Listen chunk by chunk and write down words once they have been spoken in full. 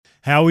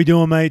How we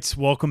doing, mates?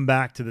 Welcome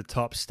back to the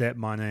Top Step.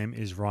 My name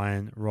is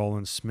Ryan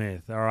Roland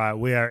Smith. All right,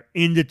 we are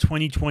into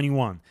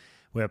 2021.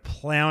 We're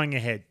plowing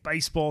ahead.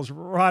 Baseball's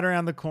right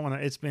around the corner.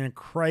 It's been a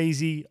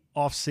crazy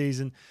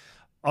off-season.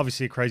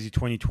 Obviously, a crazy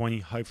 2020.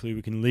 Hopefully,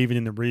 we can leave it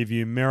in the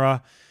rearview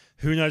mirror.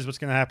 Who knows what's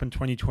going to happen in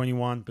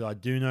 2021, but I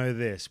do know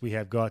this. We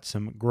have got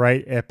some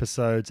great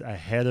episodes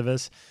ahead of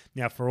us.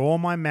 Now, for all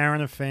my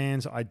Mariner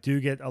fans, I do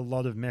get a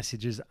lot of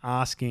messages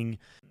asking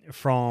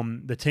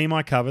from the team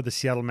I cover, the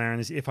Seattle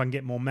Mariners, if I can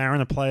get more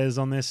Mariner players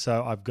on this.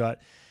 So I've got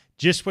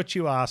just what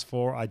you asked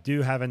for. I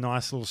do have a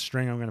nice little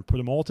string. I'm going to put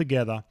them all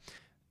together.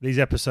 These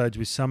episodes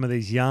with some of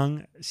these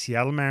young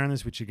Seattle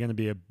Mariners, which are going to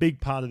be a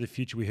big part of the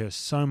future. We hear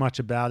so much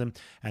about him.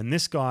 And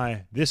this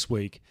guy this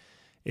week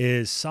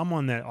is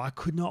someone that I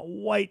could not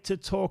wait to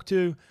talk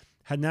to.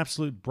 Had an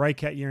absolute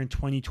breakout year in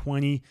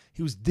 2020.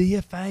 He was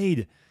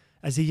DFA'd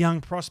as a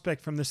young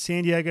prospect from the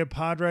San Diego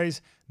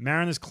Padres.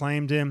 Mariners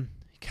claimed him.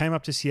 He came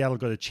up to Seattle,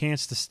 got a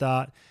chance to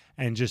start,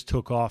 and just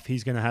took off.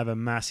 He's going to have a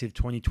massive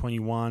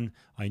 2021.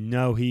 I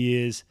know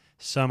he is.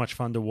 So much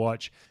fun to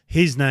watch.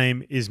 His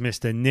name is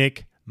Mr.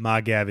 Nich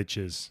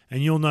Margevicius.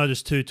 And you'll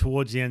notice too,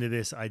 towards the end of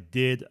this, I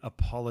did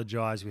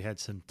apologize. We had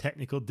some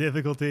technical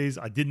difficulties.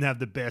 I didn't have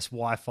the best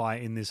Wi-Fi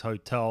in this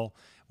hotel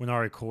when I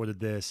recorded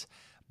this,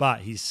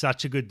 but he's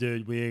such a good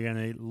dude. We are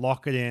going to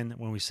lock it in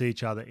when we see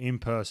each other in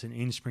person,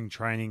 in spring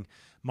training.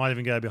 Might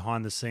even go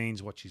behind the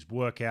scenes, watch his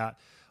workout,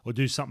 or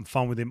do something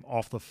fun with him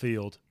off the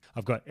field.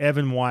 I've got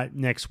Evan White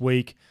next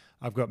week.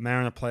 I've got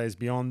Mariner players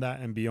beyond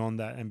that and beyond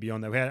that and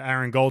beyond that. We had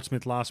Aaron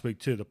Goldsmith last week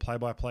too, the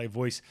play-by-play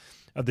voice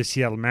of the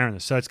Seattle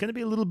Mariners. So it's going to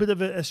be a little bit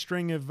of a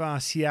string of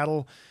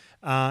Seattle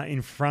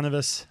in front of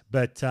us.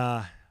 But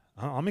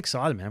I'm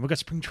excited, man. We've got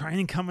spring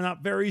training coming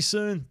up very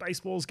soon.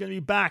 Baseball's going to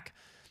be back.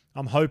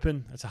 I'm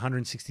hoping it's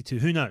 162.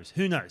 Who knows?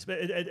 Who knows? But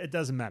it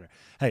doesn't matter.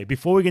 Hey,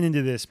 before we get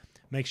into this,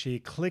 make sure you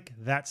click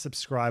that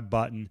subscribe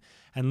button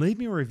and leave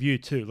me a review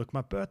too. Look,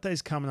 my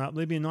birthday's coming up.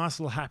 Leave me a nice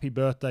little happy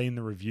birthday in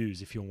the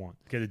reviews if you want.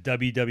 Go to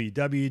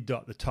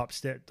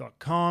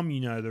www.thetopstep.com.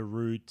 You know the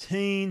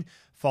routine.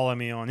 Follow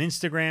me on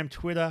Instagram,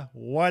 Twitter,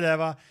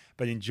 whatever.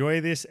 But enjoy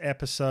this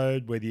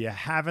episode, whether you're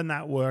having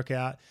that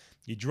workout,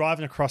 you're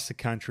driving across the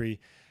country,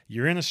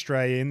 you're in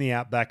Australia, in the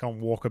outback on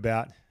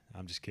walkabout.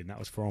 I'm just kidding. That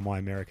was for all my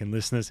American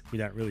listeners. We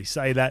don't really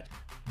say that.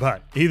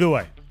 But either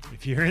way,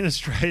 if you're in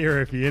Australia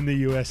or if you're in the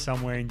US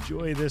somewhere,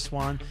 enjoy this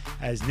one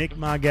as Nich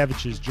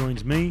Margevicius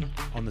joins me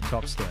on the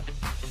Top Step.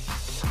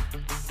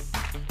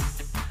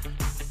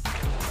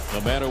 No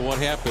matter what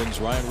happens,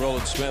 Ryan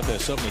Roland Smith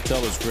has something to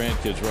tell his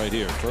grandkids right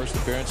here. First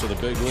appearance of the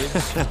big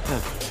leagues.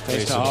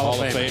 Face a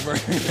Hall of Famer.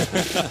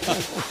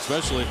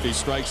 Especially if he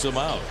strikes them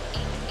out.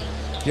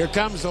 Here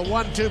comes the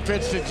 1-2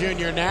 pitch to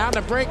Junior now.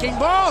 The breaking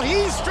ball.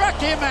 He struck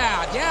him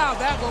out. Yeah,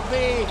 that will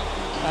be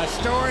a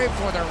story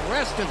for the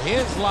rest of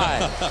his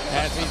life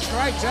as he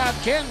strikes out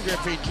Ken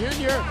Griffey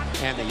Jr.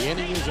 and the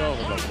inning is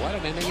over. But what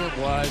an inning it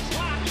was.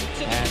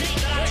 And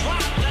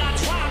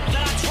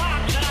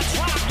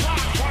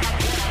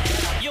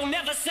you'll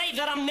never say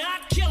that I'm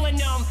not killing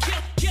them.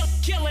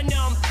 Killing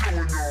them.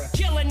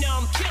 Killing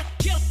them.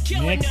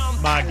 Nich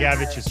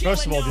Margevicius.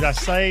 First of all, did I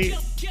say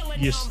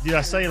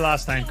your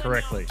last name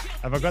correctly?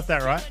 Have I got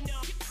that right?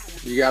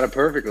 You got it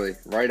perfectly.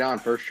 Right on,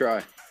 first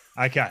try.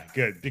 Okay,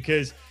 good.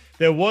 Because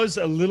there was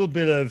a little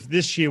bit of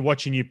this year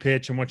watching you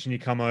pitch and watching you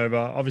come over,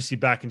 obviously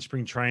back in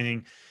spring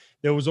training,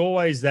 there was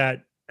always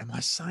that, am I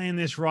saying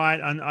this right?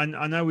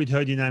 I know we'd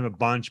heard your name a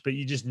bunch, but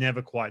you just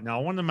never quite know. I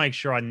wanted to make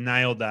sure I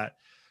nailed that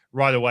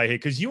right away here,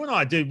 because you and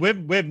I, dude,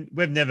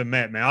 we've never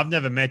met, man. I've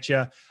never met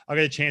you. I got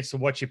a chance to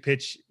watch you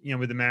pitch,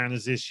 with the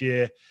Mariners this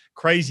year.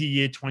 Crazy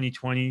year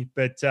 2020,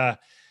 but I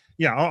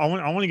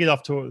want to get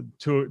off to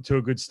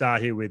a good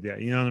start here with you.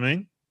 You know what I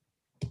mean?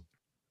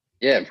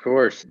 Yeah, of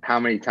course. How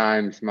many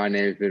times my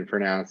name's been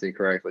pronounced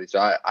incorrectly?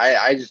 So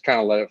I just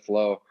kind of let it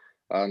flow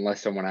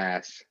unless someone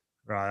asks.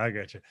 Right, I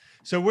got you.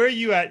 So where are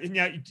you at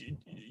now?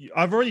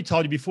 I've already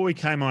told you before we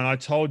came on. I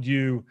told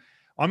you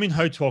I'm in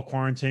hotel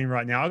quarantine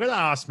right now. I got to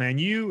ask, man.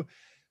 You,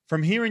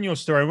 from hearing your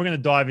story, we're going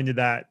to dive into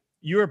that.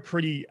 You're a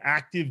pretty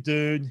active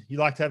dude. You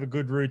like to have a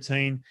good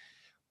routine.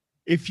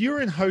 If you're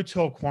in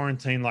hotel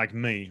quarantine like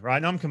me, right?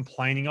 And I'm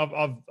complaining.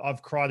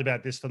 I've cried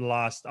about this for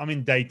I'm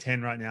in day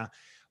 10 right now.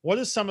 What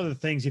are some of the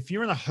things, if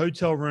you're in a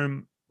hotel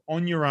room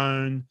on your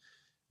own,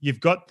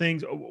 you've got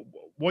things,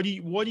 what are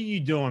you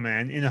doing,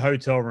 man, in a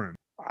hotel room?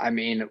 I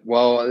mean,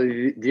 well,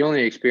 the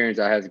only experience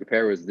I had to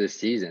compare was this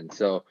season.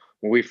 So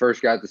when we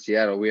first got to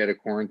Seattle, we had a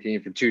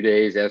quarantine for 2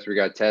 days after we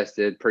got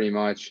tested pretty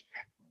much.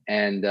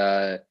 And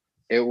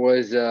it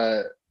was,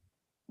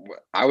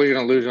 I was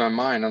going to lose my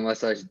mind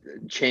unless I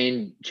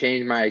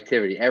changed my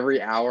activity. Every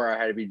hour I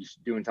had to be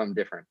just doing something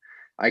different.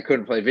 I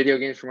couldn't play video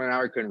games for 1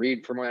 hour. Couldn't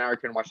read for 1 hour.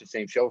 Couldn't watch the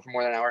same show for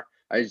more than an hour.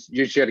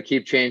 You just got to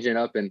keep changing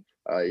up. And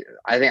I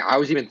think I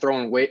was even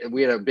throwing weight.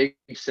 We had a big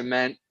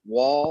cement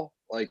wall,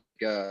 like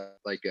a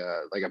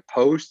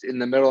post in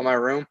the middle of my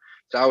room.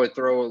 So I would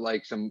throw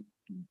like some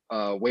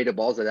weighted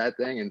balls at that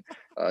thing and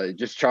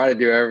just try to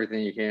do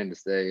everything you can to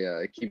stay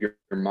keep your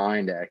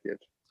mind active.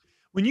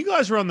 When you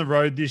guys were on the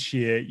road this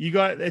year,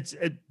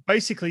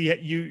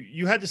 basically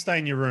you had to stay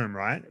in your room,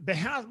 right? But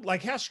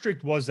how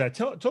strict was that?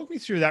 Talk me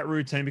through that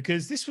routine,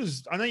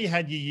 because I know you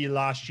had your year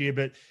last year,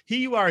 but here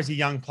you are as a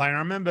young player. I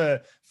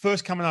remember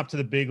first coming up to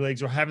the big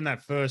leagues or having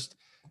that first,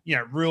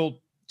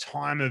 real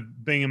time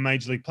of being a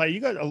major league player.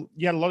 You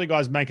had a lot of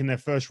guys making their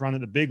first run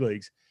at the big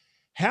leagues.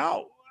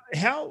 How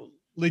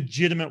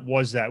legitimate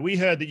was that? We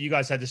heard that you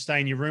guys had to stay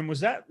in your room.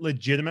 Was that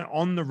legitimate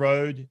on the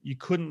road? You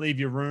couldn't leave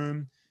your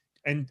room,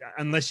 and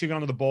unless you're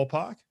going to the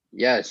ballpark?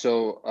 Yeah.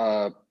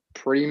 So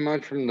pretty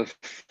much from the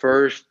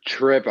first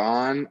trip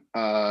on,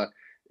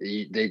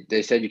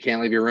 they said you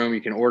can't leave your room.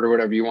 You can order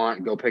whatever you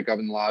want, go pick up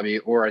in the lobby,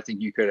 or I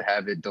think you could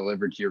have it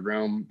delivered to your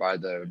room by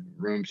the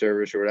room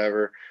service or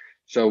whatever.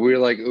 So we were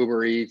like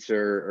Uber Eats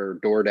or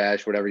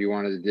DoorDash, whatever you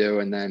wanted to do.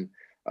 And then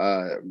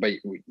but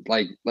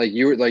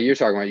you're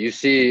talking about, you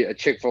see a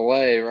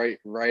Chick-fil-A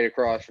right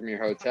across from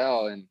your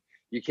hotel, and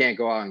you can't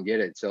go out and get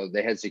it. So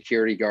they had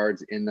security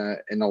guards in the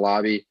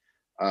lobby.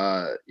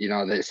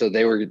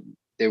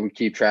 They would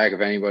keep track if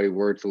anybody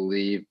were to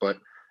leave. But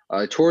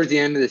towards the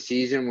end of the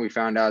season, we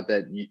found out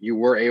that you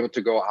were able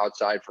to go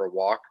outside for a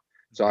walk.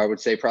 So I would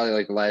say probably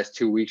like the last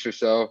 2 weeks or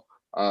so,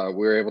 we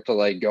were able to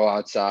like go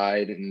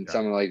outside, and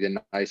some of like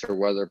the nicer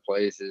weather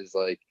places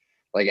like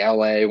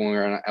LA. When we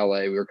were in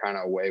LA, we were kind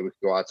of away. We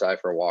could go outside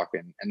for a walk,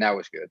 and that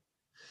was good.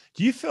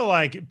 Do you feel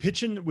like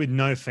pitching with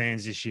no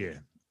fans this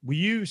year? Were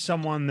you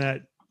someone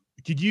that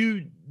did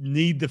you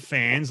need the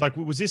fans? Like,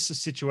 was this a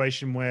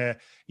situation where,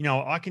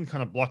 I can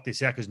kind of block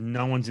this out because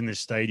no one's in the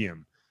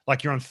stadium,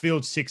 like you're on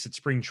field 6 at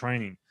spring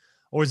training?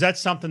 Or is that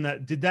something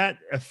did that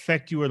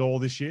affect you at all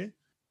this year?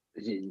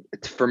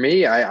 For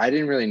me, I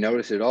didn't really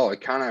notice it at all.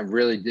 It kind of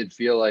really did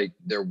feel like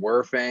there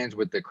were fans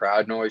with the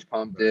crowd noise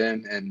pumped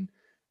in, and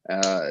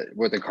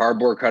with the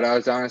cardboard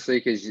cutouts, honestly,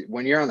 because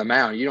when you're on the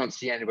mound, you don't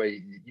see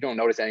anybody, you don't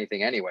notice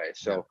anything anyway.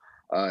 So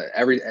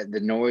the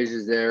noise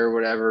is there or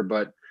whatever,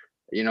 but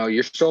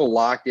you're so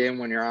locked in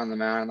when you're on the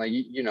mound, like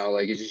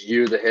like it's just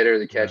you, the hitter,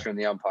 the catcher, and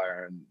the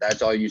umpire, and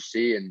that's all you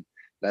see, and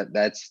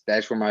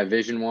that's where my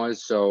vision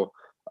was. So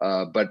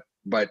but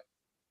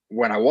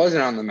when I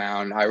wasn't on the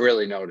mound, I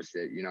really noticed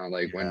it.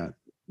 When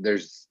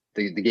there's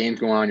the game's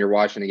going on, you're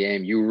watching the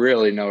game, you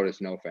really notice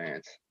no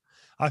fans.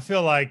 I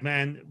feel like,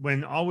 man,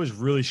 when I was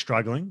really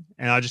struggling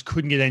and I just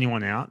couldn't get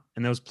anyone out,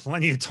 and there was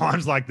plenty of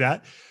times like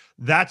that,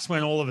 that's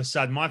when all of a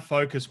sudden my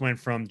focus went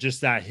from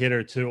just that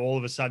hitter to all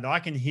of a sudden I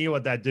can hear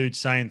what that dude's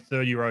saying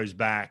 30 rows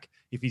back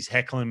if he's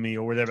heckling me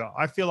or whatever.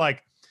 I feel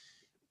like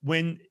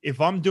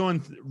if I'm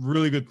doing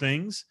really good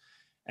things,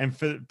 and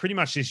for pretty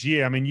much this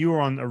year, I mean, you were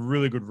on a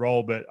really good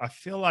roll, but I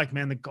feel like,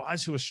 man, the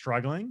guys who are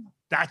struggling,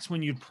 that's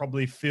when you'd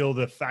probably feel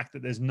the fact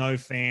that there's no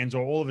fans,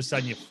 or all of a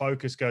sudden your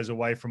focus goes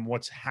away from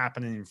what's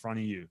happening in front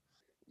of you.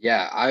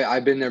 Yeah,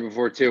 I've been there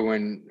before too.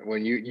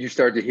 When you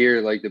start to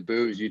hear like the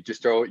boos, you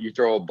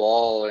throw a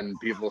ball and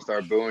people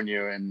start booing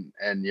you, and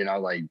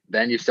like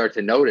then you start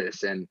to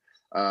notice. And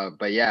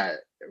but yeah,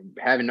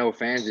 having no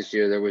fans this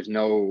year, there was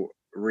no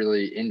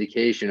really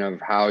indication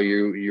of how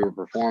you were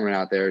performing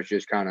out there. It's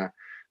just kind of,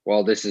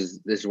 well, this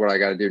is what I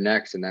got to do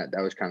next, and that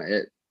was kind of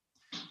it.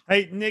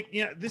 Hey, Nick,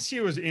 this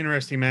year was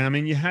interesting, man. I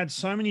mean, you had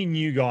so many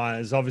new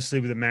guys, obviously,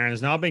 with the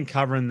Mariners. Now, I've been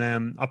covering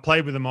them. I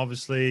played with them,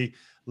 obviously,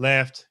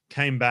 left,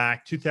 came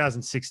back.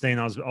 2016,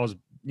 I was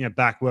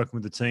back working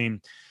with the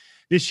team.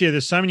 This year,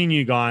 there's so many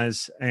new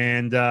guys.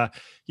 And,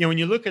 when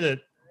you look at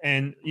it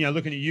and,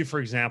 looking at you, for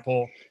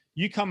example,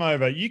 you come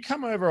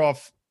over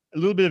off a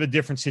little bit of a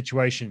different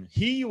situation.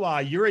 Here you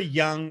are, you're a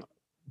young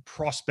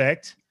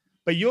prospect,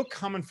 but you're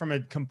coming from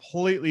a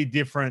completely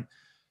different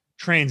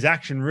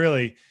transaction,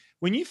 really.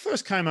 When you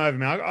first came over,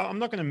 man, I'm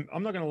not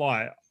gonna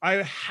lie.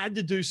 I had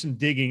to do some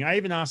digging. I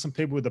even asked some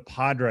people with the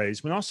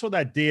Padres. When I saw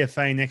that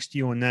DFA next to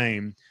your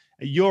name,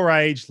 at your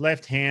age,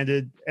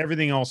 left-handed,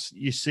 everything else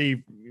you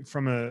see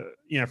from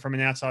an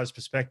outsider's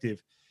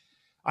perspective,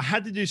 I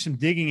had to do some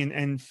digging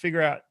and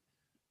figure out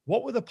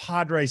what were the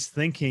Padres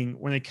thinking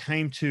when it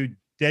came to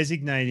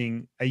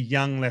designating a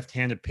young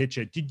left-handed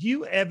pitcher. Did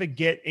you ever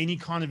get any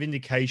kind of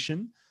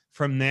indication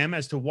from them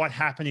as to what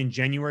happened in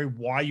January,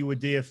 why you were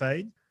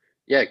DFA'd?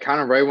 Yeah,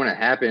 kind of right when it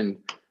happened,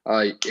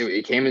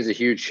 it came as a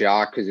huge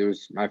shock because it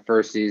was my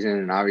first season,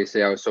 and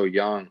obviously I was so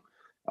young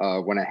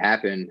when it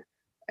happened.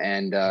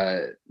 And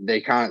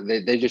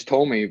they just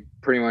told me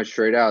pretty much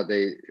straight out.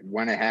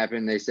 When it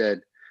happened, they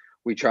said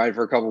we tried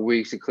for a couple of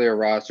weeks to clear a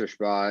roster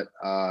spot,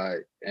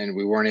 and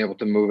we weren't able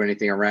to move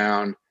anything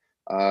around.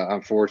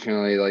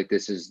 Unfortunately, like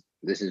this is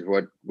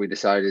what we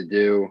decided to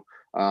do.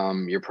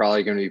 You're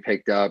probably going to be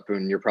picked up,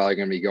 and you're probably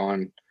going to be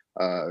gone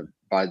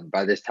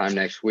by this time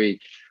next week.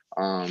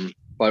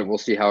 But we'll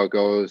see how it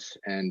goes.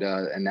 And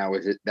that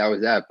was it. That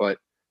was that. But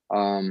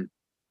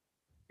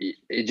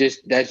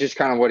that's just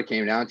kind of what it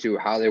came down to,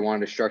 how they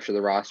wanted to structure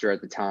the roster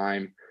at the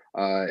time.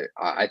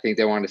 I think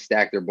they wanted to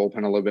stack their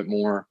bullpen a little bit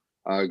more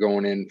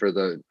going in for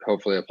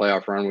hopefully a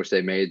playoff run, which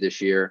they made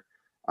this year.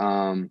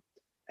 And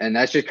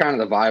that's just kind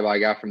of the vibe I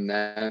got from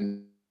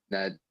them,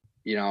 that,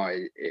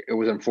 it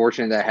was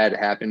unfortunate that had to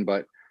happen,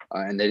 but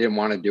and they didn't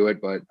want to do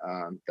it, but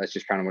that's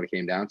just kind of what it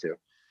came down to.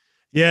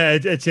 Yeah,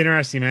 it's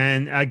interesting,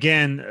 man.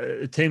 Again,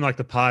 a team like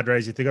the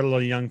Padres, if they've got a lot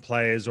of young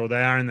players or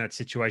they are in that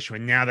situation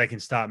where now they can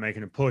start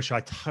making a push,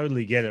 I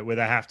totally get it, where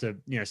they have to,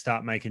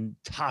 start making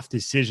tough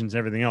decisions and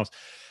everything else.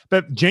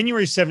 But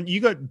January 7th,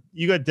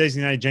 you got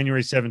designated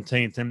January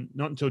 17th and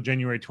not until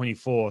January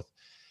 24th.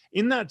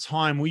 In that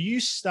time, were you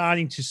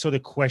starting to sort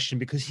of question,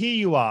 because here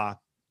you are,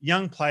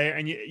 young player,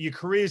 and your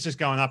career is just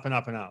going up and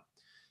up and up.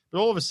 But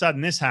all of a sudden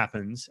this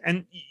happens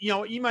and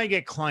you may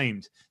get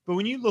claimed, but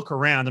when you look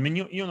around, I mean,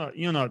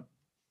 you're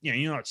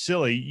not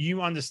silly.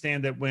 You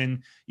understand that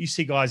when you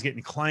see guys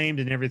getting claimed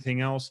and everything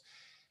else,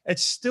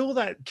 it's still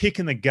that kick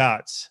in the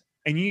guts.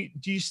 And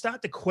do you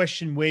start to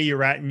question where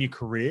you're at in your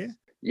career?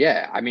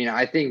 Yeah, I mean,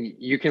 I think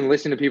you can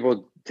listen to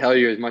people tell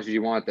you as much as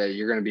you want that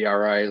you're going to be all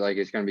right, like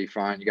it's going to be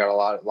fine. You got a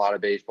lot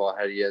of baseball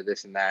ahead of you,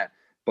 this and that.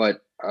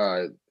 But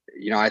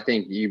I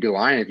think you'd be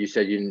lying if you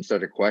said you didn't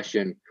start to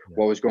question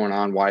what was going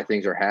on, why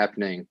things are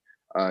happening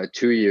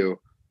to you.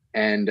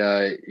 And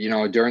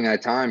during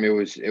that time, it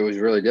was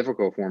really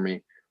difficult for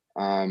me.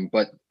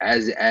 But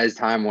as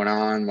time went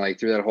on, like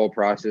through that whole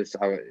process,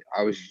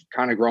 I was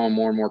kind of growing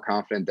more and more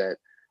confident that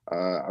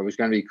I was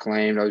going to be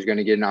claimed. I was going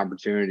to get an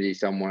opportunity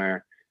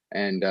somewhere.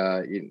 And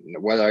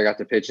whether I got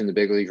to pitch in the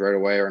big leagues right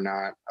away or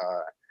not,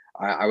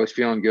 I was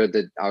feeling good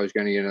that I was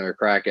going to get another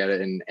crack at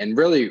it. And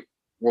really,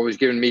 what was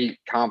giving me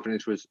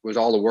confidence was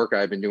all the work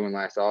I've been doing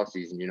last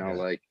offseason.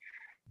 Like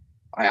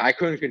I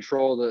couldn't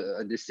control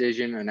a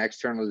decision, an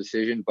external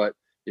decision, but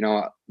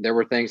there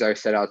were things I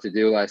set out to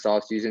do last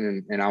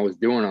offseason, and I was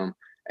doing them,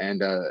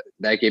 and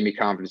that gave me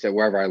confidence that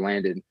wherever I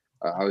landed,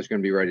 I was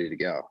going to be ready to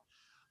go.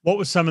 What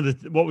was some of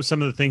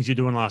the things you're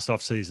doing last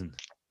offseason?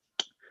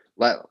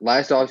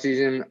 Last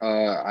offseason,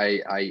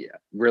 I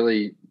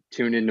really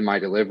tuned into my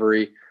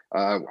delivery.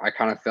 I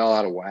kind of fell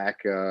out of whack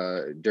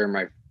during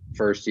my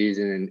first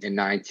season in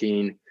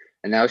 19.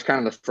 And that was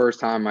kind of the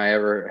first time I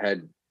ever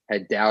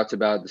had doubts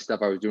about the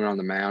stuff I was doing on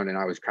the mound. And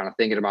I was kind of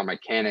thinking about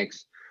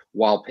mechanics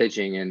while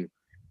pitching. And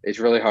it's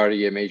really hard to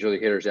get major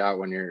league hitters out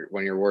when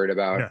you're worried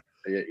about,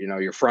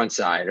 your front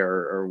side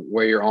or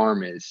where your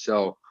arm is.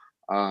 So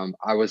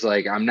I was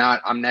like, I'm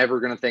never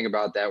going to think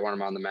about that when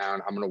I'm on the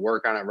mound. I'm going to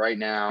work on it right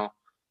now.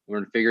 We're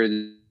going to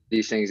figure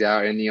these things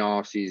out in the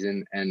off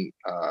season. And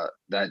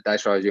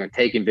that's what I was doing,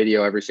 taking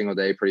video every single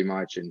day pretty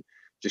much, and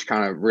just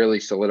kind of really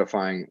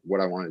solidifying what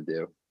I want to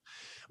do.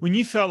 When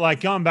you felt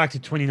like, going back to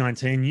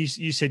 2019,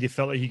 you said you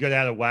felt like you got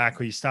out of whack,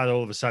 or you started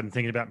all of a sudden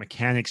thinking about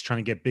mechanics, trying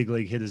to get big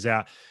league hitters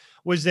out.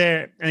 Was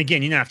there, and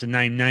again, you don't have to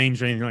name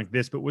names or anything like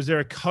this, but was there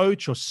a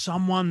coach or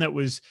someone that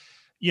was,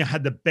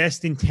 had the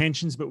best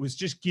intentions, but was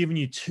just giving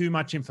you too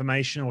much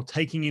information or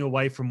taking you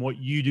away from what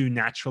you do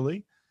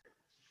naturally?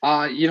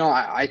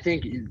 I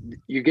think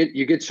you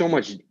get so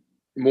much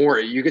more.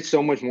 You get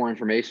so much more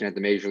information at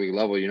the major league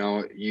level.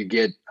 You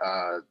get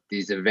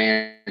these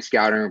advanced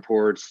scouting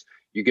reports.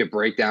 You get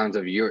breakdowns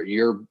of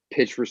your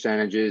pitch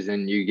percentages,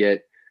 and you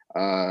get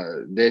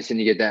this and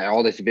you get that,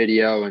 all this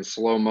video and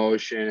slow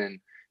motion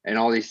and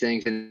all these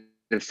things. And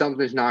if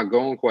something's not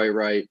going quite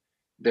right,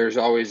 there's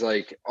always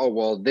like, oh,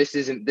 well, this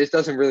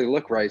doesn't really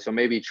look right. So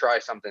maybe try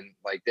something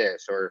like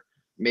this, or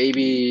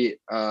maybe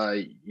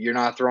you're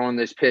not throwing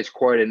this pitch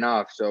quite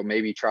enough. So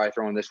maybe try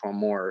throwing this one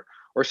more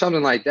or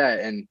something like that.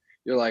 And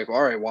you're like,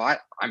 all right, well,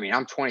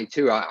 I'm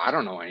 22. I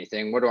don't know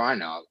anything. What do I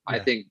know? Yeah. I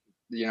think,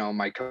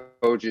 my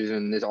coaches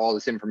and all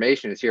this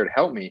information is here to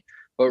help me.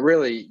 But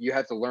really, you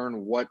have to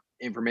learn what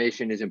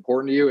information is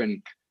important to you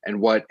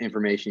and what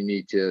information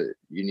you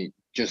need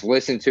just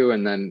listen to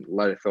and then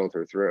let it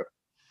filter through.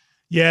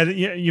 Yeah,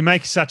 you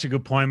make such a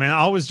good point, man.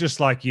 I was just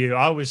like you.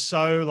 I was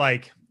so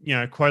like,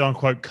 quote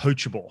unquote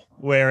coachable,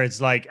 where it's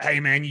like, hey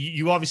man,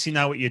 you obviously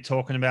know what you're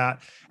talking about.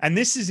 And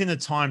this is in a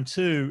time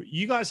too,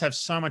 you guys have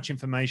so much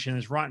information.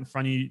 It's right in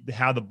front of you,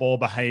 how the ball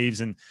behaves.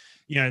 And,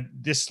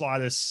 this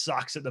slider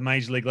sucks at the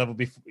major league level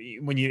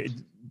when you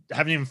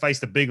haven't even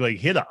faced a big league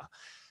hitter.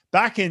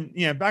 Back when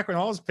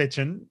I was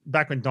pitching,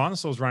 back when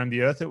dinosaurs roamed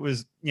the earth, it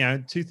was,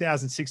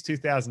 2006,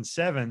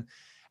 2007.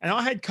 And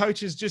I had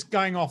coaches just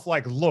going off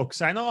like looks,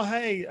 saying, oh,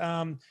 hey,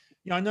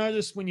 I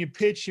noticed when you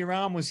pitch, your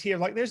arm was here.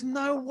 Like, there's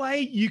no way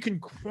you can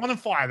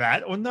quantify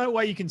that, or no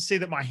way you can see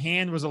that my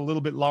hand was a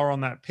little bit lower on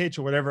that pitch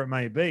or whatever it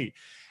may be.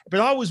 But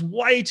I was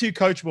way too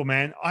coachable,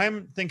 man.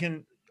 I'm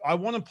thinking, I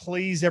want to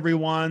please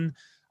everyone.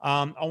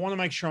 I want to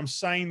make sure I'm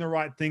saying the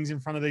right things in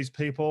front of these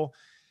people.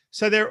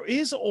 So there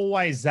is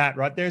always that,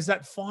 right? There's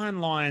that fine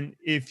line.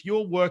 If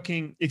you were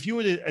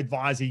to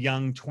advise a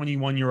young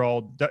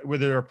 21-year-old,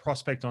 whether they're a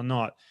prospect or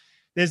not,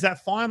 there's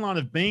that fine line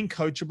of being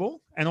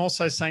coachable and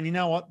also saying, you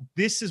know what,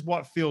 this is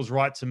what feels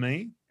right to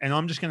me, and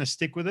I'm just going to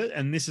stick with it.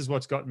 And this is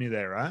what's got me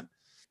there, right?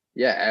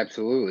 Yeah,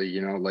 absolutely.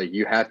 Like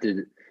you have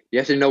to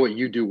know what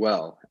you do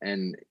well.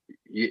 And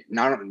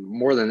not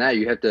more than that,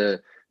 you have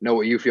to know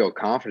what you feel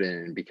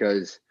confident in,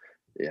 because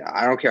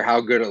I don't care how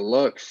good it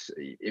looks.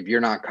 If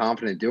you're not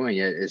confident doing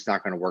it, it's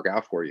not going to work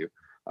out for you,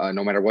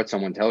 no matter what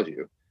someone tells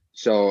you.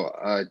 So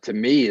to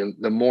me,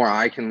 the more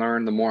I can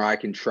learn, the more I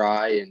can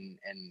try and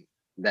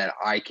that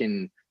I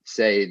can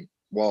say,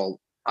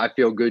 well, I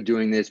feel good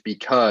doing this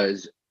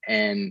because,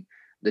 and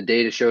the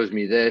data shows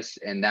me this,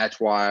 and that's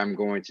why I'm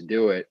going to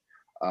do it.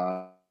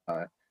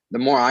 The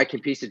more I can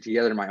piece it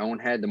together in my own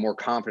head, the more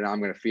confident I'm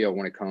going to feel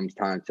when it comes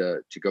time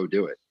to go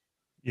do it.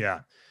 Yeah.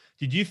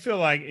 Did you feel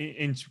like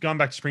in going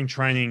back to spring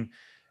training,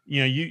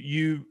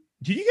 you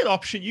did you get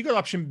option? You got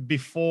option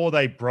before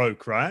they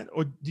broke, right?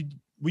 Or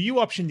were you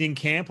optioned in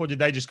camp, or did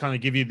they just kind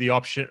of give you the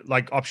option,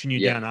 like option you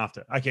down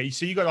after? Okay,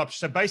 so you got option.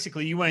 So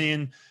basically, you went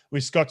in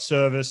with Scott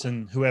Service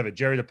and whoever,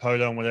 Jerry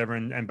DePoto and whatever,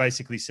 and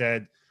basically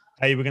said,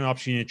 "Hey, we're going to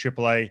option you to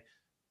AAA."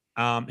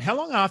 How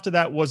long after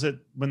that was it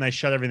when they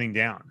shut everything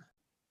down?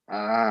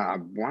 I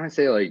want to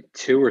say like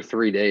 2 or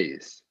 3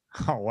 days.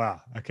 Oh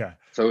wow. Okay.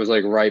 So it was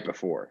like right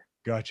before.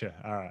 Gotcha.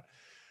 All right.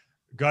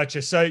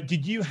 Gotcha. So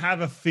did you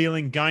have a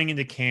feeling going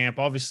into camp?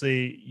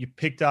 Obviously, you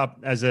picked up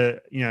as a,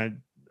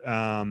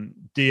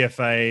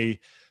 DFA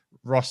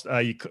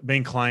roster, you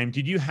being claimed.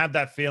 Did you have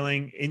that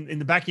feeling in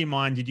the back of your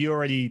mind? Did you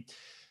already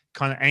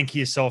kind of anchor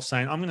yourself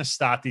saying, I'm going to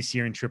start this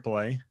year in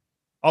AAA?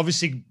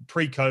 Obviously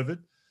pre-COVID.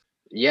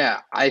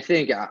 Yeah, I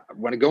think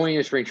when going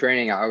into spring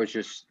training, I was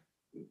just,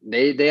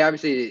 they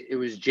obviously, it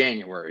was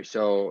January,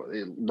 so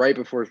right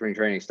before spring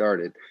training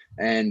started,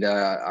 and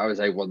I was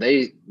like, well,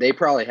 they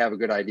probably have a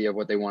good idea of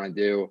what they want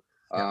to do,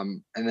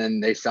 and then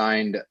they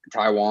signed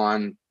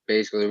Taiwan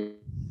basically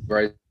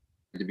right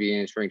at the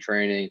beginning of spring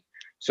training,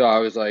 so I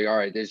was like, all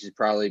right, this is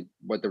probably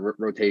what the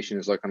rotation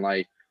is looking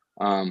like,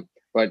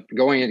 but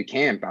going into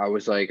camp, I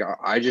was like,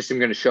 I just am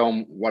going to show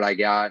them what I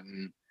got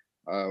and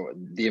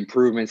the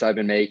improvements I've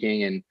been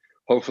making, and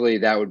hopefully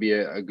that would be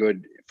a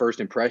good first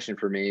impression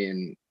for me.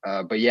 And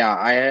but yeah,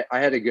 I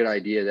had a good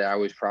idea that I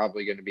was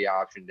probably going to be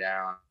optioned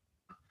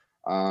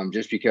down,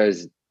 just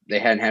because they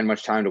hadn't had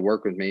much time to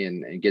work with me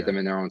and get them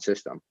in their own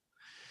system.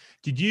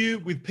 Did you,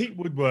 with Pete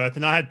Woodworth,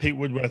 and I had Pete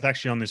Woodworth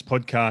actually on this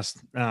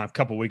podcast a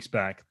couple of weeks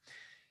back,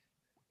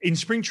 in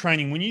spring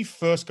training, when you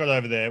first got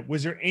over there,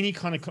 was there any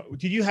kind of,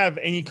 did you have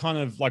any kind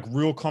of like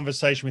real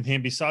conversation with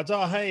him besides,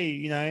 oh,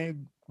 hey,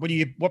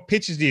 what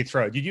pitches do you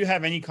throw? Did you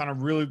have any kind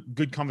of really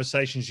good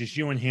conversations, just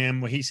you and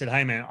him, where he said,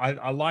 hey man,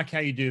 I like how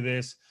you do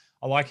this.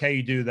 I like how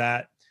you do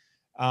that.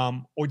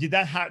 Or did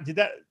that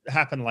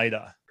happen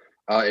later?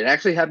 It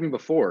actually happened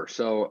before.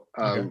 So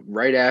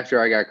right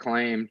after I got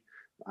claimed,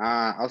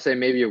 I'll say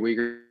maybe a week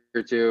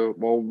or two.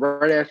 Well,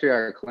 right after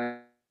I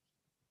got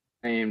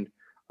claimed,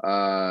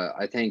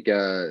 I think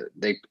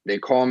they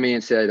called me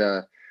and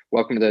said,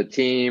 welcome to the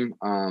team.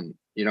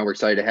 We're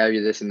excited to have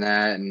you, this and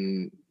that.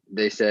 And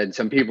they said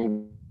some people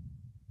will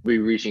be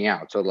reaching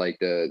out. So like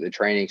the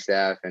training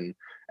staff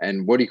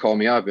and Woody called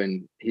me up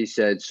and he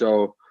said,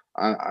 so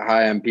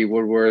hi, I'm Pete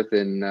Woodworth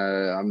and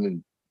I'm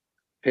the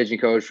pitching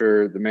coach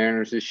for the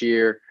Mariners this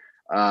year.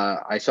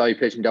 I saw you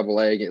pitch in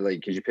AA,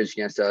 because you pitched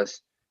against us.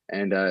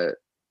 And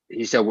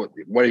he said,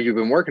 what have you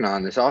been working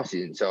on this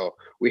offseason? So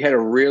we had a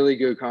really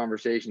good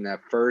conversation that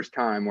first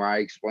time where I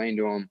explained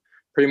to him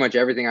pretty much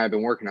everything I've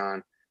been working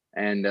on.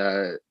 And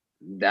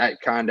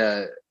that kind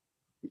of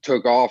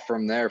took off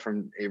from there,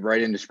 from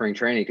right into spring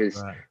training,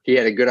 because he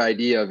had a good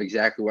idea of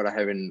exactly what I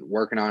have been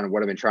working on and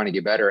what I've been trying to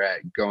get better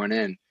at going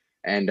in.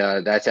 And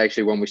that's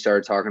actually when we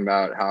started talking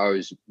about how I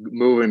was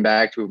moving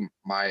back to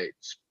my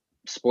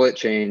split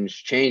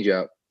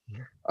changeup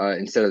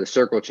instead of the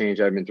circle change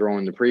I've been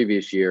throwing the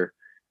previous year.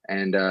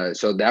 And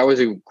so that was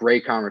a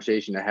great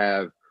conversation to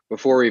have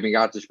before we even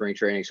got to spring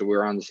training. So we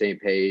were on the same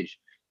page.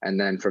 And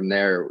then from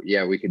there,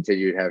 we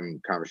continued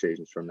having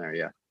conversations from there.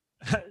 Yeah.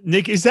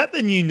 Nick, is that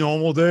the new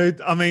normal,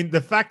 dude? I mean, the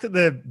fact that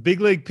the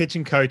big league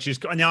pitching coach is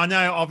now, I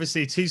know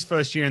obviously it's his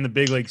first year in the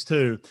big leagues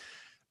too,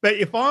 but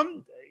if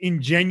I'm in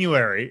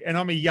January and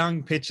I'm a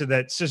young pitcher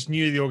that's just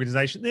new to the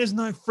organization, there's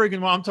no friggin'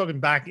 way. I'm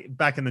talking back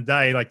in the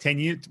day, like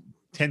 10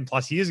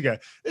 plus years ago.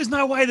 There's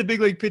no way the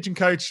big league pitching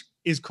coach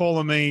is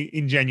calling me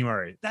in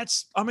January. I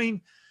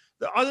don't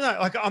know.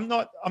 Like, I'm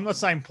not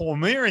saying poor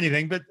me or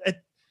anything, but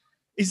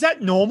is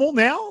that normal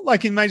now?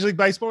 Like in Major League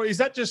Baseball, is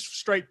that just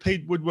straight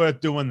Pete Woodworth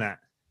doing that?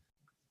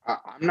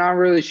 I'm not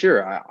really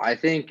sure. I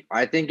think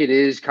it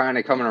is kind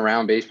of coming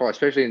around baseball,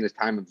 especially in this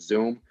time of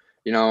Zoom.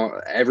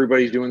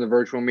 Everybody's doing the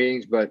virtual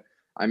meetings, but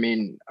I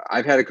mean,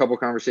 I've had a couple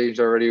conversations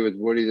already with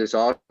Woody this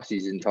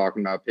offseason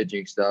talking about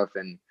pitching stuff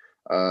and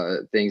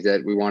things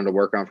that we wanted to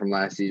work on from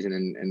last season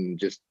and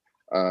just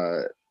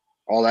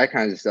all that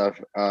kinds of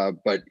stuff.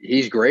 But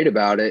he's great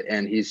about it,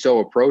 and he's so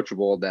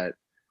approachable that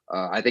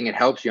I think it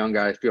helps young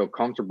guys feel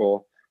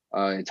comfortable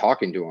in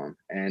talking to him.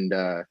 And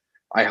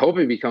I hope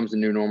it becomes the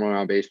new normal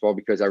around baseball,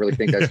 because I really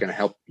think that's going to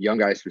help young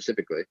guys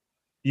specifically.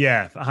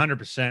 Yeah,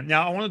 100%.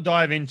 Now, I want to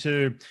dive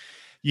into,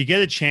 you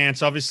get a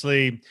chance,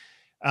 obviously,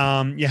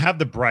 you have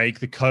the break,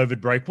 the COVID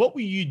break. What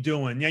were you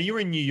doing? Now, you're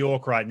in New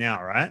York right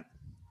now, right?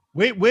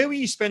 Where were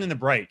you spending the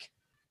break?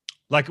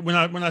 Like when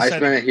I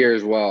spent it here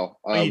as well.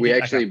 We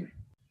actually,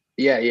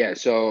 yeah.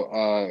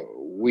 So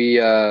we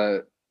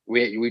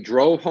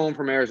drove home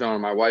from Arizona,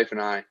 my wife and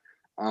I.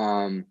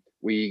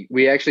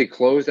 We actually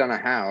closed on a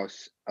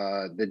house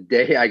the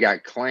day I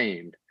got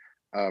claimed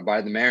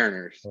by the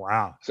Mariners.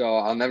 Wow. So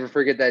I'll never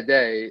forget that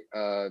day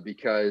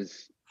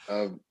because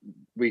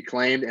we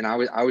claimed, and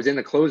I was in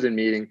the closing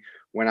meeting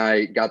when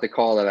I got the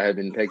call that I had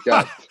been picked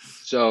up.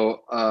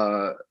 So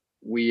but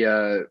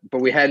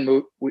we hadn't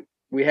moved.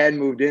 We hadn't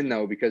moved in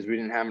though because we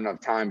didn't have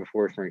enough time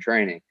before spring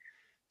training.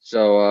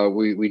 So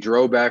we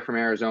drove back from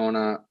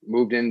Arizona,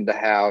 moved into the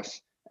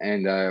house,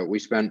 and we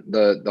spent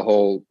the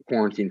whole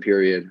quarantine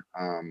period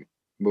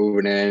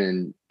moving in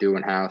and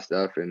doing house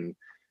stuff. And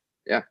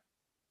yeah.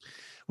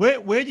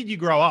 Where did you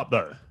grow up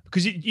though?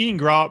 Because you didn't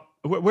grow up.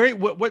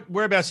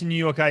 Whereabouts in New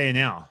York are you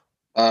now?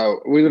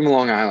 We live in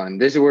Long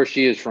Island. This is where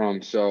she is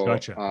from. So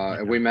Gotcha.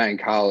 Okay. we met in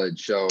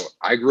college. So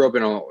I grew up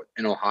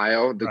in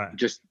Ohio, Right.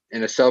 just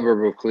in a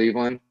suburb of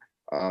Cleveland.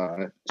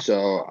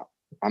 So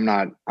I'm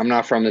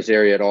not from this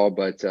area at all,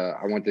 but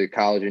I went to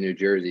college in New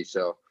Jersey.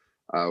 So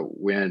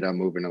we ended up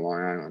moving to Long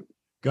Island.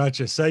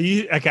 Gotcha. So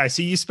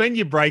you spend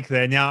your break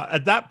there. Now,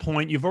 at that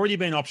point, you've already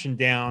been optioned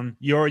down.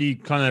 You already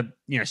kind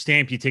of,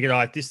 stamped your ticket.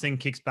 If this thing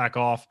kicks back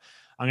off,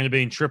 I'm going to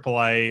be in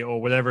AAA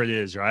or whatever it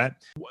is, right?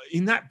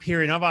 In that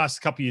period, I've asked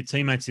a couple of your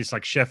teammates this,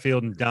 like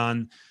Sheffield and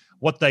Dunn,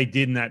 what they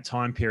did in that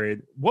time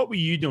period. What were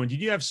you doing? Did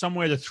you have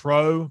somewhere to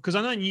throw? Because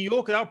I know in New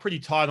York, they were pretty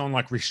tight on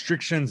like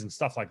restrictions and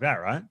stuff like that,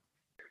 right?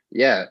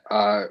 Yeah.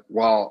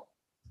 Well,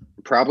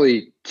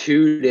 probably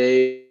 2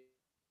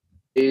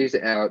 days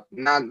out.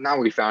 Not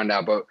we found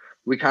out, but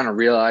we kind of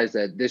realized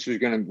that this was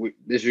gonna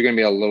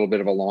be a little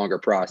bit of a longer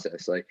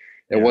process. Like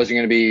it wasn't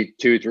gonna be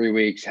 2-3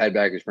 weeks, head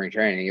back to spring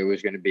training. It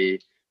was gonna be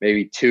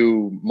maybe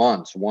 2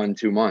 months,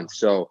 1-2 months.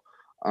 So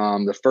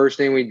the first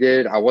thing we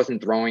did, I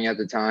wasn't throwing at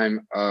the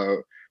time.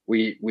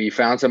 We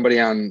found somebody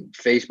on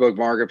Facebook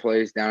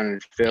Marketplace down in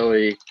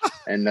Philly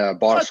and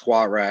bought a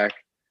squat rack,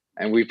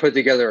 and we put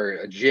together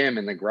a gym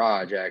in the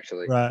garage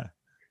actually. Right.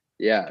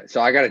 Yeah.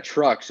 So I got a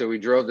truck. So we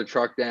drove the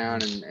truck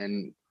down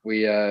and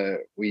we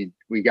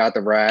got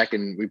the rack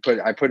and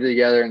I put it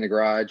together in the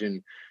garage.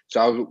 And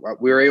so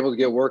we were able to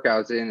get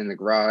workouts in the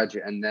garage.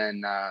 And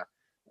then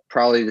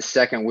probably the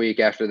second week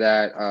after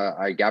that,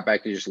 I got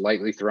back to just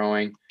lightly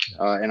throwing.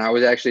 And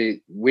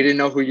we didn't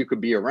know who you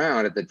could be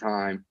around at the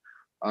time.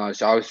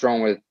 So I was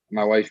throwing with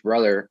my wife's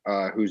brother,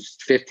 who's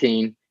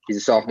 15. He's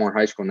a sophomore in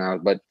high school now,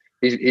 but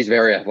he's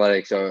very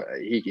athletic. So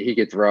he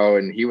could throw,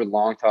 and he would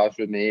long toss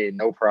with me.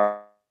 No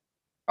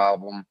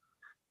problem.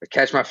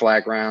 Catch my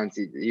flat grounds.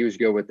 He was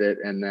good with it.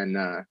 And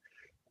then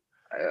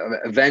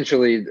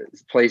eventually the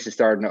place is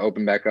starting to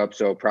open back up.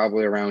 So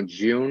probably around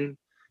June,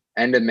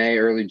 end of May,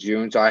 early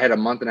June. So I had a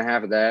month and a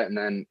half of that. And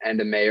then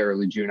end of May,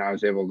 early June, I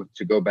was able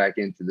to go back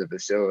into the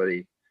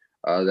facility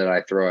that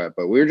I throw at.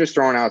 But we were just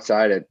throwing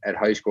outside at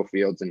high school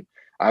fields. And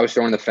I was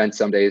throwing the fence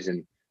some days.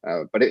 And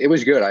but it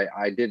was good.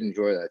 I did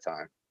enjoy that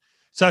time.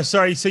 So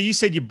sorry. So you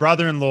said your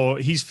brother-in-law,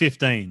 he's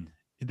 15.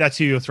 That's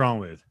who you're throwing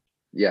with?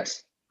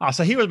 Yes. Oh,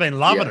 so he would have been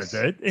loving it,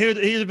 dude. He would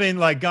have been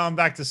like going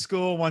back to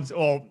school once,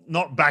 or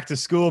not back to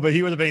school, but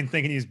he would have been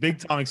thinking he's big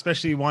time,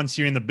 especially once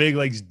you're in the big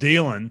leagues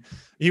dealing.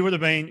 He would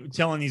have been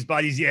telling his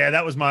buddies, yeah,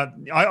 that was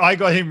I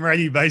got him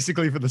ready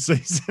basically for the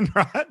season,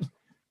 right?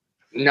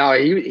 No,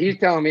 he's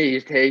telling me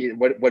he's taking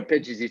what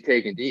pitches he's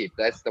taking deep.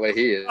 That's the way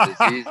he is.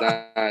 He's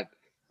not.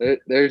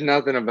 There's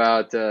nothing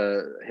about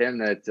him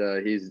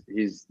that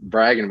he's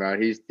bragging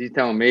about. He's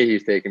telling me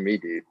he's taking me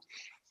deep.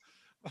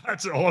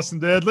 That's awesome,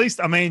 dude. At least,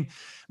 I mean,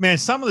 man,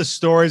 some of the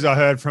stories I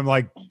heard from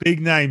like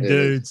big name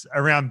dudes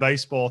around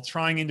baseball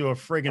throwing into a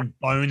friggin'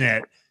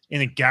 bonet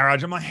in a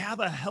garage. I'm like, how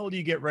the hell do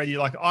you get ready?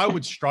 Like, I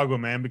would struggle,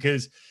 man,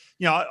 because,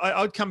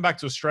 I would come back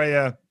to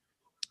Australia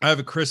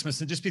over Christmas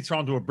and just be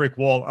thrown to a brick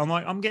wall. I'm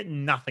like, I'm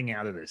getting nothing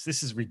out of this.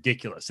 This is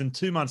ridiculous. And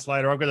 2 months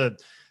later, I've got to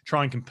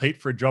try and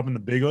compete for a job in the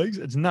big leagues.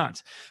 It's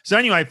nuts. So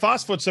anyway,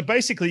 fast forward. So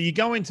basically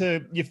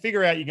you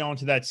figure out you go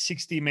into that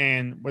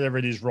 60-man, whatever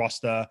it is,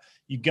 roster.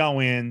 You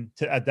go in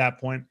at that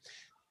point.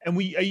 And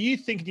are you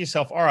thinking to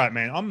yourself, all right,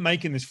 man, I'm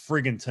making this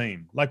friggin'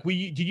 team? Like,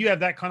 did you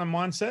have that kind of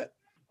mindset?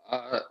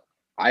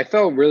 I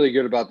felt really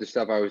good about the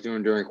stuff I was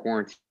doing during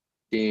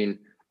quarantine.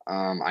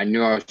 I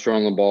knew I was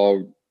throwing the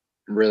ball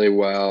really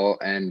well.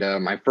 And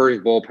my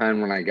first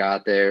bullpen when I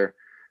got there,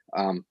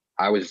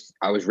 I was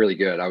really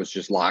good. I was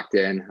just locked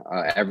in.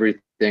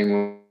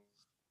 Everything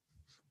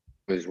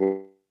was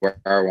where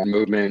I want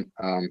movement.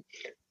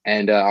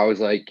 And I was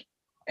like,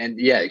 and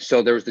yeah,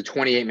 so there was the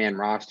 28-man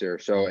roster.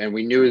 So, and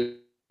we knew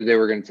they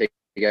were going to take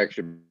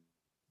extra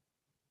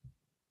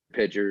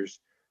pitchers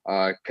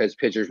because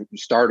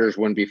starters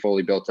wouldn't be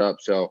fully built up.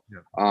 So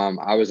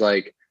I was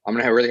like, I'm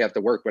going to really have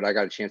to work, but I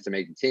got a chance to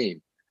make the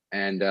team.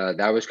 And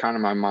that was kind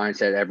of my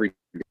mindset every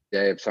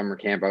day of summer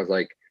camp. I was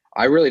like,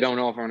 I really don't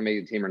know if I'm going to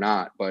make the team or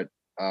not, but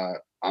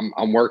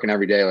I'm working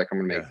every day like I'm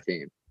going to make the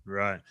team.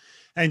 Right.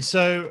 And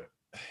so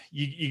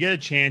you get a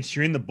chance,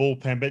 you're in the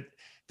bullpen, but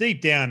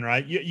deep down,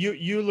 right,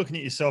 you're looking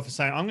at yourself and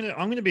saying, I'm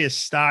going to be a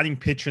starting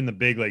pitcher in the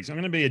big leagues. I'm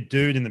going to be a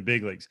dude in the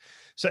big leagues.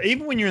 So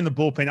even when you're in the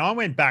bullpen, I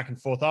went back and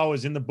forth. I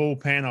was in the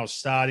bullpen, I was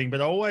starting,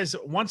 but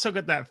once I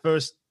got that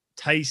first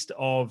taste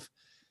of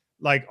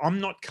like, I'm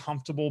not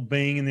comfortable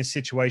being in this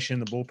situation in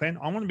the bullpen,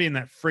 I want to be in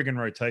that friggin'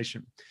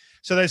 rotation.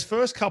 So those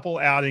first couple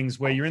outings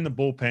where you're in the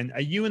bullpen,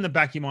 are you in the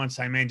back of your mind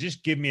saying, man,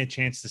 just give me a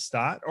chance to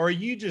start? Or are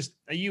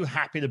you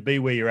happy to be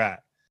where you're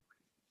at?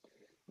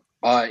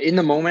 In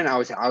the moment, I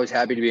was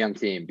happy to be on the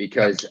team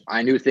because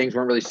I knew things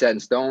weren't really set in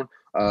stone.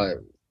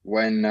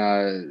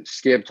 When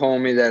Skip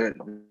told me that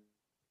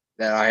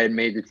I had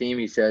made the team,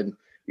 he said,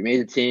 "You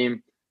made the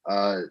team.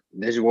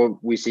 This is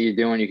what we see you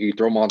doing. You can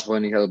throw multiple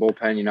innings out of the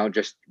bullpen.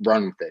 Just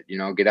run with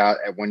it. Get out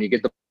when you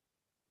get the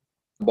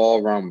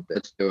ball, run with it.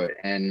 Let's do it."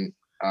 And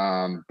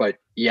but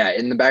yeah,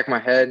 in the back of my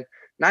head,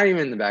 not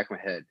even in the back of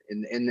my head,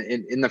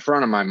 in the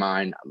front of my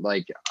mind,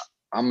 like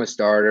I'm a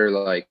starter.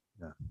 Like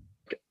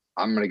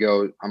I'm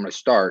gonna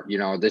start.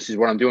 This is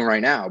what I'm doing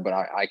right now, but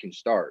I can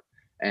start.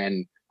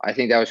 And I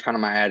think that was kind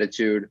of my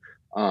attitude.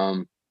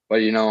 But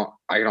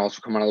I can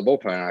also come out of the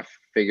bullpen. I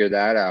figured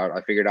that out.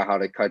 I figured out how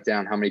to cut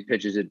down how many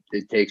pitches it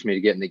takes me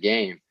to get in the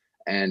game.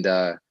 And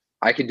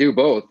I could do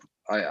both.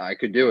 I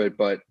could do it,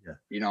 but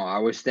I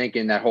was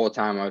thinking that whole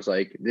time, I was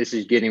like, this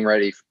is getting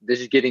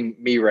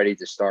me ready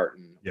to start.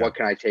 And what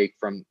can I take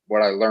from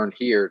what I learned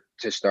here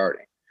to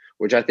starting,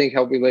 which I think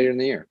helped me later in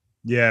the year.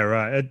 Yeah,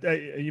 right.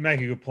 You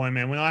make a good point,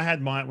 man. When I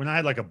had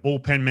like a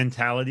bullpen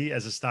mentality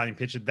as a starting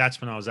pitcher,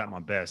 that's when I was at my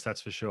best.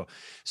 That's for sure.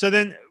 So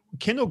then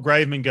Kendall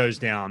Graveman goes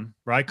down,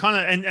 right? Kind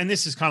of, and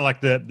this is kind of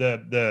like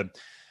the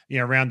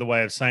round the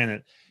way of saying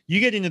it. You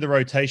get into the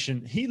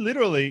rotation. He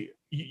literally,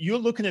 you're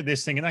looking at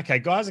this thinking, okay,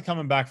 guys are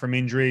coming back from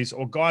injuries,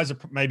 or guys are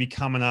maybe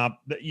coming up.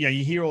 You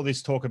hear all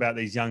this talk about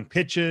these young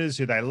pitchers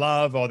who they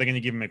love, or they're going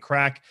to give them a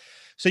crack.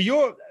 So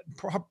you're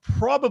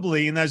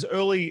probably in those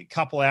early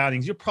couple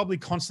outings, you're probably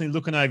constantly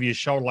looking over your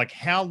shoulder, like,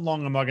 how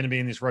long am I going to be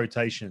in this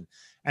rotation?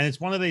 And it's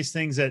one of these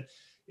things that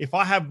if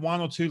I have one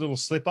or two little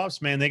slip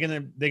ups, man, they're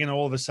going to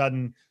all of a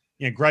sudden,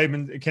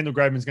 Kendall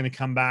Graveman's going to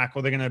come back,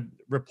 or they're going to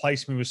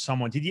replace me with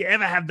someone. Did you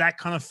ever have that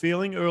kind of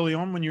feeling early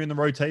on when you're in the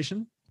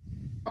rotation?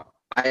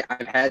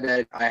 I've had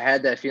that. I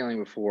had that feeling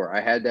before.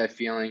 I had that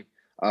feeling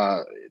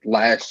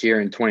last year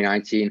in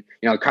 2019.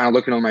 Kind of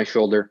looking over my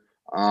shoulder.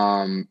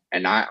 And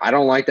I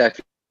don't like that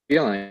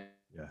feeling.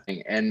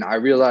 Yeah. And I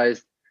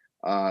realized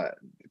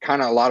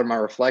kind of a lot of my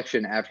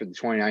reflection after the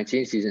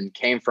 2019 season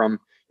came from,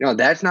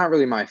 that's not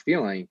really my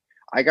feeling.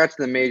 I got to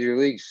the major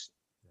leagues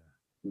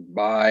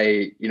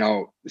by,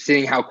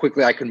 seeing how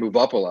quickly I could move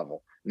up a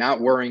level,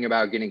 not worrying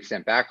about getting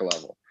sent back a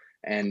level.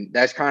 And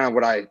that's kind of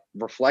what I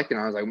reflected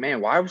on. I was like, man,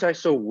 why was I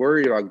so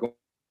worried about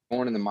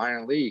going in the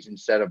minor leagues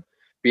instead of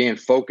being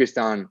focused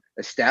on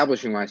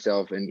establishing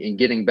myself and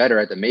getting better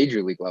at the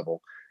major league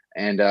level?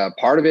 And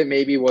part of it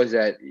maybe was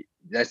that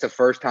that's the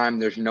first time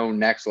there's no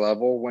next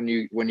level when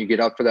you get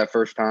up for that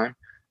first time.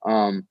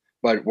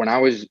 But when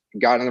I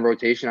got in the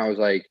rotation, I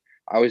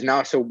was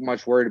not so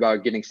much worried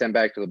about getting sent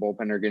back to the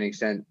bullpen or getting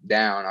sent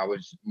down. I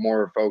was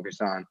more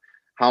focused on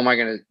how am I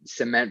going to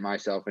cement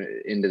myself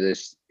into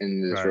this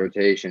right.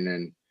 rotation.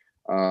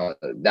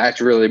 And that's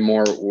really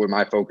more what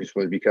my focus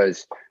was,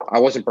 because I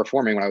wasn't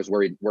performing when I was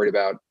worried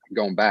about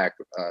going back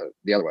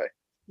the other way.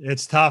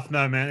 It's tough,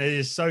 no, man. It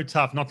is so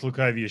tough not to look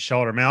over your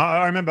shoulder. Man,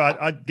 I remember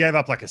I gave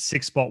up like a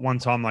 6 spot one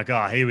time, like,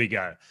 oh, here we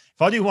go.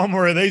 If I do one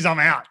more of these, I'm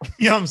out.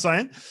 You know what I'm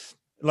saying?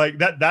 Like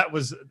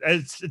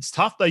it's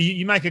tough though.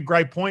 You make a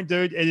great point,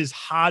 dude. It is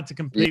hard to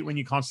compete when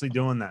you're constantly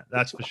doing that.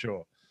 That's for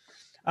sure.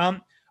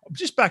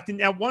 Just back then,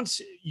 now,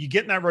 once you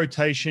get in that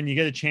rotation, you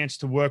get a chance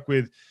to work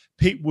with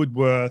Pete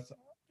Woodworth.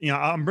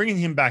 I'm bringing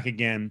him back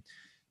again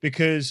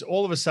because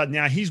all of a sudden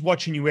now he's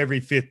watching you every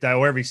 5th day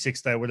or every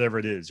 6th day, whatever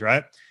it is,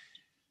 right?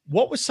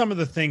 What were some of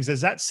the things as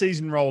that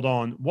season rolled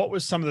on? What were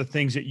some of the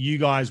things that you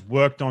guys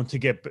worked on to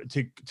get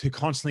to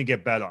constantly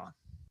get better?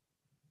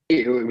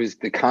 It was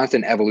the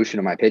constant evolution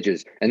of my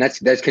pitches, and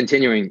that's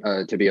continuing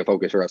to be a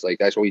focus for us. Like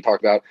that's what we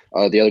talked about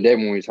the other day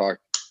when we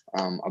talked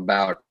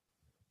about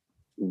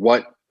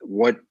what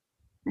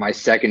my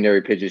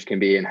secondary pitches can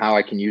be and how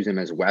I can use them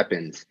as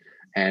weapons,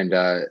 and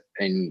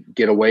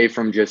get away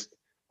from just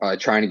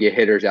trying to get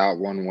hitters out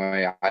one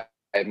way. I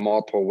had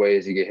multiple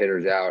ways to get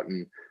hitters out,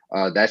 and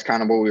that's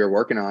kind of what we were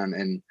working on,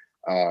 and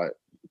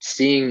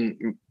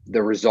seeing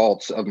the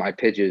results of my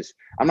pitches.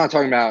 I'm not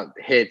talking about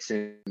hits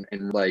and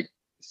like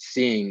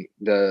seeing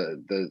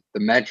the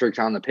metrics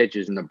on the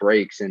pitches and the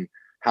breaks and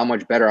how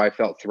much better I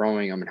felt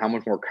throwing them and how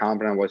much more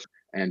confident I was.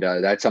 And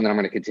that's something I'm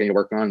going to continue to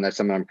work on. And that's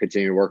something I'm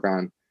continuing to work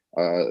on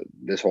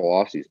this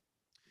whole offseason.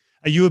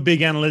 Are you a big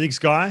analytics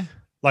guy?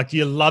 Like, do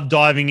you love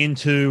diving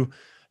into,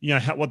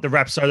 what the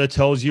Rapsodo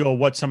tells you or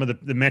what some of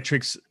the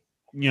metrics,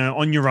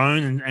 on your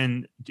own?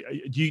 And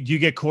do you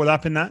get caught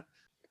up in that?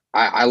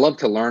 I love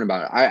to learn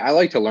about it. I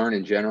like to learn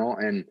in general,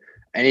 and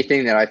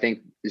anything that I think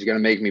is going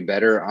to make me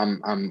better,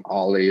 I'm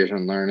all ears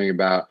on learning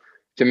about.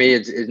 To me,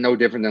 it's no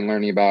different than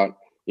learning about,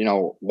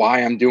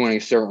 why I'm doing a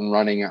certain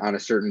running on a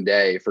certain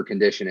day for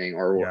conditioning,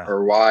 or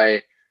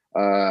why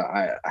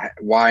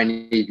I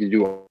need to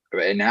do it.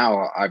 And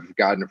now I've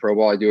gotten a pro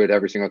ball. I do it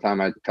every single time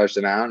I touch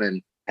the mound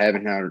and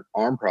haven't had an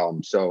arm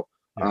problem. So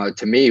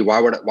to me, why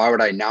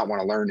would I not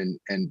want to learn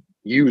and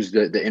use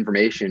the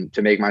information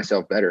to make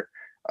myself better?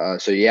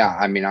 So yeah,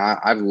 I mean,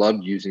 I've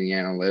loved using the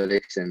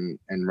analytics and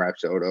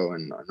Rapsodo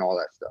and all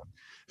that stuff.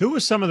 Who were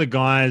some of the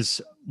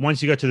guys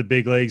once you got to the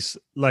big leagues?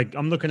 Like,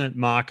 I'm looking at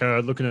Marco,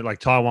 looking at like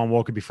Taiwan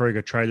Walker before he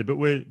got traded, but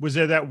was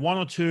there that one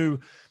or two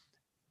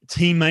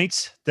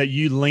teammates that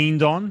you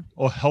leaned on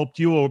or helped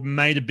you or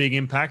made a big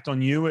impact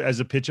on you as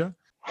a pitcher?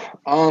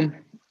 I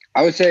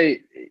would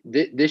say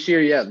this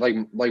year, yeah, like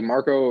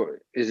Marco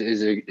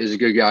is a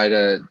good guy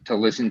to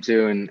listen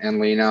to and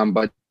lean on.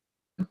 But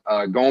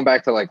going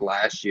back to like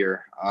last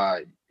year,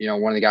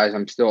 one of the guys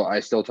I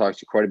still talk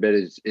to quite a bit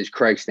is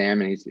Craig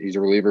Stammen. He's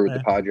a reliever with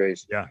the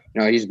Padres. Yeah.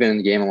 He's been in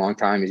the game a long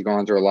time. He's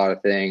gone through a lot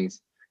of things,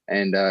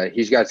 and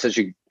he's got such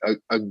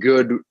a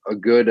good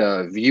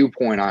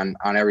viewpoint on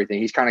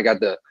everything. He's kind of got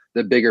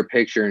the bigger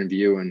picture in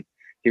view, and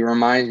he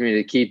reminds me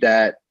to keep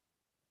that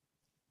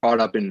caught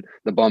up in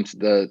the bumps,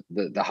 the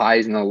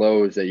highs and the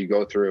lows that you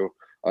go through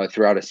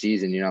throughout a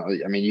season.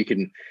 I mean, you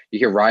can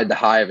ride the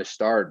high of a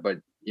start, but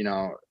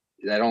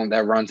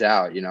that runs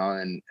out,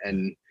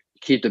 and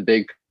keep the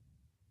big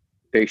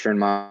picture in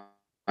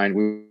mind.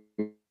 We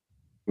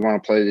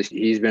want to play this.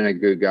 He's been a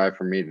good guy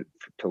for me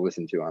to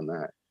listen to on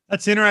that.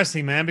 That's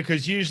interesting, man,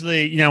 because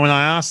usually, when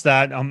I ask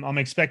that, I'm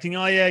expecting,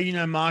 oh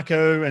yeah,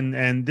 Marco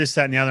and this,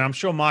 that, and the other. I'm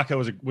sure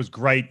Marco was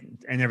great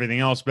and everything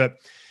else, but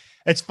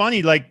it's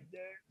funny, like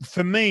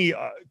for me,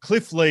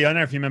 Cliff Lee, I don't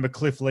know if you remember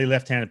Cliff Lee,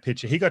 left-handed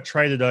pitcher. He got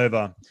traded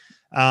over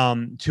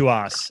to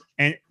us,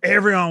 and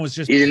everyone was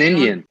just— he's an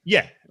Indian.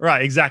 Yeah,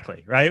 right,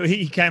 exactly, right.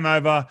 He came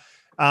over.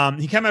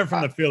 He came over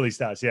from the Philly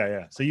Stars.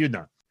 Yeah. So you'd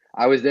know.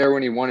 I was there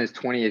when he won his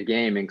 20th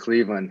game in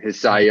Cleveland, his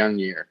Cy Young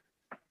year.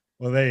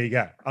 Well, there you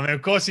go. I mean,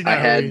 of course, I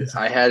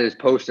had his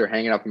poster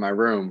hanging up in my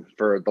room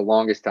for the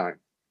longest time.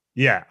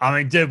 Yeah, I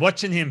mean, dude,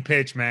 watching him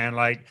pitch, man,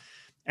 like,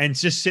 and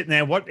just sitting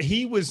there, what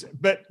he was.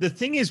 But the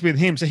thing is with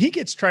him, so he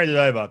gets traded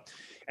over,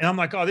 and I'm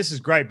like, oh, this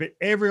is great. But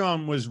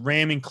everyone was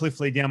ramming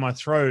Cliff Lee down my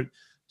throat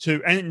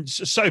and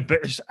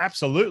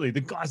absolutely,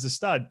 the guy's a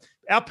stud.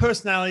 Our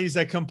personalities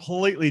are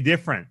completely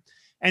different,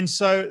 and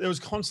so there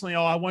was constantly,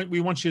 we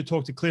want you to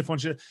talk to Cliff,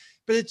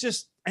 but it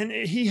just, and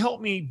he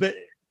helped me, but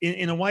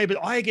in a way, but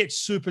I get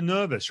super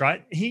nervous,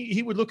 right?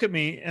 He would look at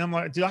me and I'm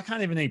like, dude, I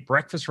can't even eat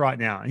breakfast right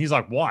now. And he's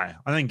like, why?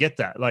 I don't get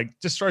that. Like,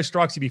 just throw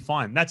strikes, you'll be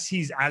fine. That's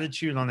his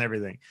attitude on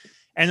everything.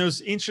 And it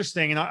was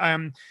interesting.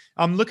 And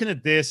I'm looking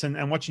at this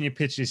and watching you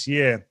pitch this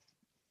year,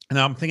 and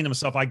I'm thinking to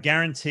myself, I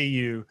guarantee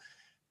you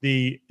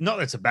not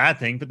that it's a bad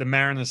thing, but the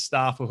Mariners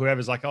staff or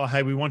whoever's like, oh,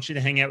 hey, we want you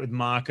to hang out with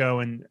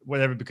Marco and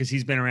whatever, because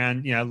he's been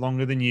around,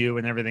 longer than you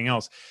and everything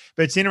else.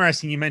 But it's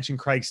interesting. You mentioned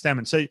Craig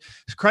Stammen. So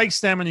Craig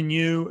Stammen and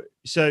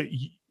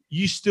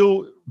you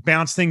still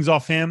bounce things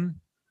off him?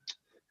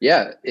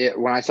 Yeah.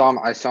 When I saw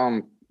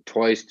him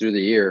twice through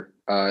the year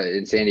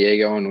in San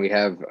Diego, and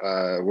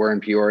we're in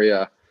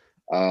Peoria.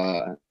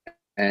 So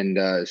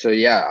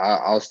yeah,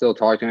 I'll still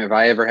talk to him. If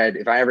I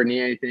ever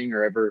need anything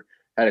or ever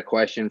had a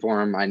question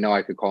for him, I know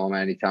I could call him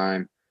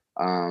anytime.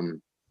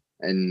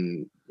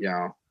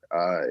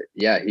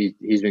 Yeah,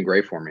 he's been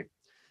great for me.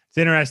 It's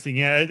interesting.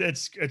 Yeah,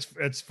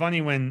 it's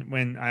funny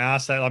when I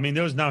asked that. I mean,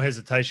 there was no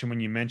hesitation when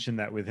you mentioned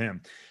that with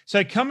him.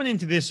 So coming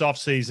into this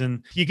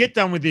offseason, you get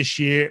done with this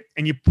year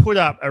and you put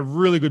up a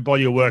really good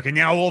body of work, and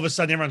now all of a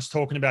sudden everyone's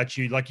talking about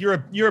you. Like you're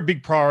a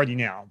big priority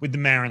now with the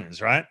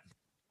Mariners, right?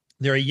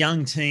 They're a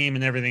young team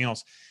and everything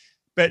else.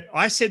 But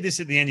I said this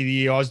at the end of the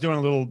year. I was doing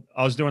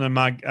a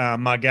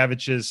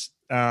Margevicius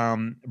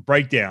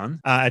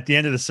breakdown at the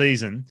end of the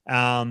season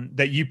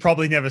that you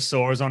probably never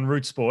saw. It was on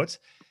Root Sports.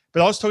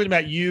 But I was talking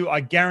about you.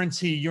 I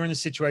guarantee you're in a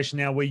situation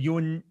now where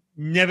you're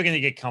never going to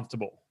get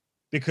comfortable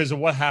because of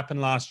what happened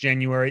last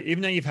January.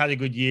 Even though you've had a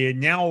good year,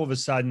 now all of a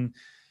sudden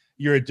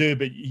you're a dude,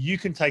 but you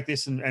can take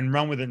this and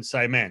run with it and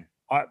say, man,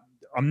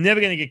 I'm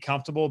never going to get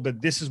comfortable, but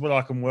this is what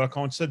I can work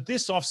on. So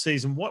this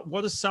offseason,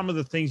 what are some of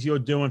the things you're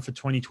doing for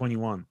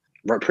 2021?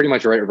 Pretty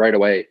much right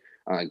away.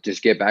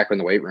 Just get back in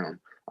the weight room.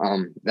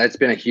 That's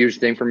been a huge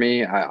thing for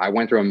me. I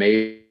went through a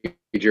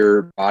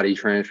major body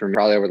transformation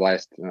probably over the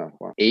last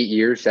 8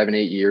 years,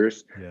 7-8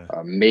 years. Yeah.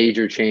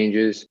 Major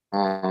changes.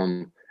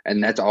 And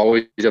that's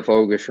always a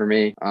focus for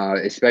me,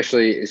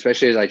 especially as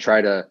I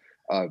try to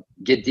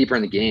get deeper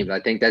in the games. I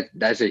think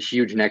that's a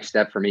huge next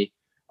step for me.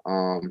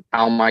 How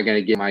am I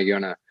going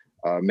to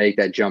make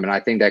that jump? And I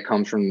think that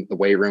comes from the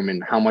weight room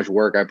and how much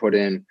work I put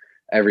in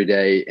every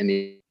day in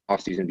the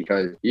off season,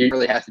 because you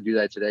really have to do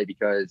that today,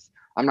 because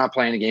I'm not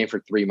playing the game for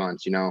 3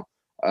 months.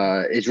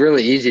 It's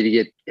really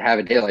easy to have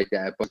a day like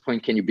that, but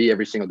point can you be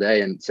every single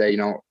day and say,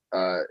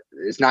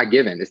 it's not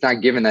given. It's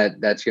not given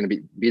that that's going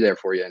to be there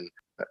for you. And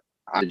I'm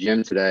at the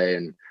gym today,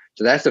 and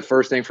so that's the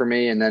first thing for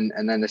me. And then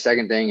the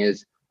second thing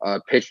is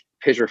pitch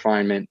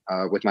refinement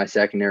with my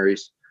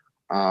secondaries.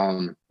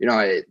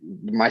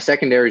 My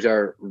secondaries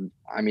are,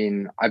 I've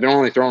been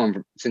only throwing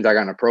them since I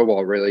got in a pro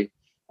ball, really.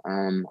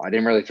 I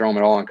didn't really throw them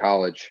at all in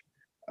college.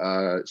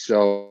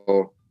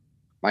 So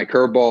my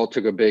curveball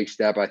took a big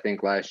step, I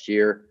think, last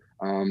year.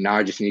 Now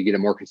I just need to get it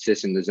more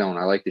consistent in the zone.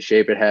 I like the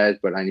shape it has,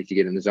 but I need to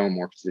get in the zone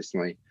more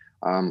consistently.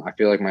 I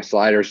feel like my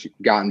slider's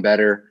gotten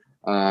better,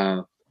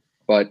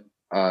 but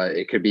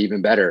it could be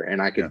even better,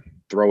 and I could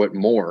throw it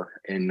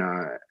more in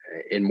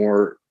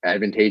more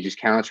advantageous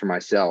counts for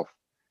myself.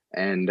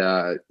 And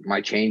my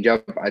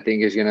changeup, I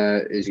think, is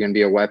gonna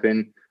be a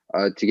weapon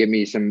to give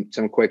me some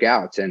quick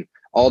outs. And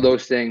all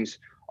those things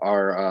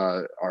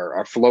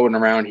are floating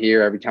around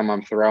here every time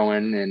I'm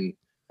throwing,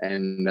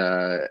 and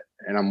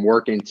I'm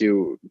working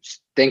to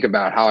think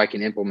about how I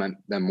can implement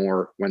them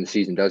more when the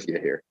season does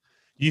get here.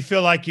 You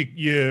feel like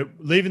you're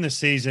leaving the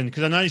season,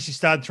 because I noticed you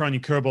started throwing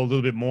your curveball a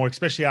little bit more,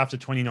 especially after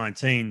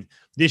 2019.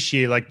 This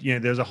year,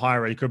 there's a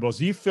higher rate of curveballs.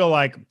 Do you feel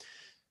like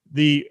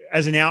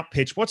as an out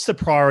pitch, what's the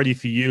priority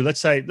for you? Let's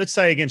say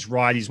against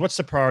righties, what's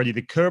the priority,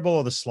 the curveball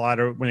or the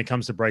slider when it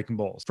comes to breaking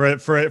balls for a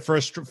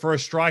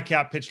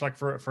strikeout pitch, like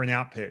for an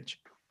out pitch?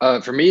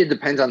 For me, it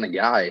depends on the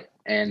guy,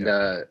 and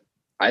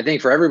I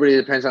think for everybody it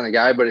depends on the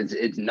guy, but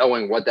it's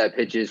knowing what that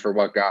pitch is for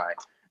what guy,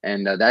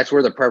 and that's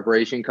where the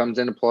preparation comes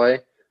into play,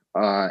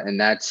 and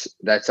that's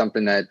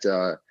something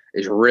that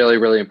is really,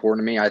 really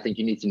important to me. I think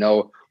you need to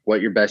know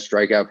what your best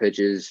strikeout pitch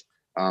is,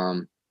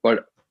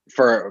 but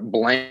for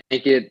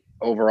blanket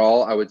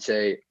overall, I would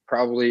say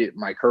probably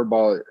my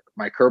curveball.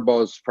 My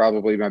curveball is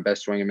probably my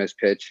best swing and miss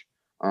pitch,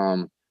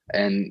 and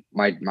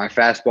my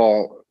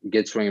fastball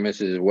gets swing and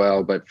misses as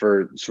well. But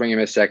for swing and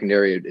miss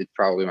secondary, it's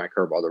probably my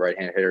curveball. The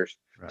right-handed hitters.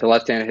 Right. To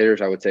left-handed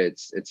hitters, I would say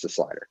it's the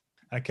slider.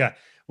 Okay.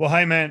 Well,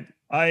 hey man,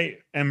 I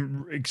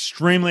am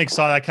extremely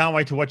excited. I can't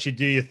wait to watch you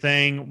do your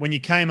thing. When you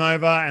came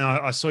over and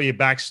I saw your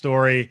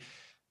backstory,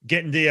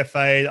 getting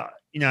DFA'd,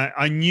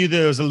 I knew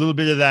there was a little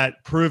bit of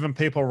that proving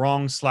people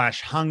wrong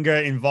 / hunger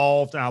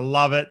involved. And I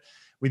love it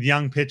with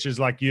young pitchers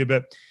like you.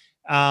 But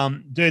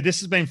dude, this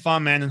has been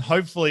fun, man. And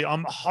hopefully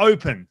I'm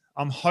hoping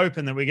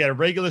that we get a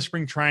regular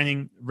spring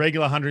training,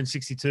 regular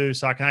 162,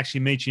 so I can actually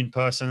meet you in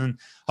person. And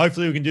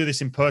hopefully we can do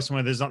this in person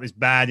where there's not this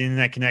bad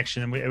internet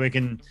connection, and we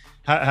can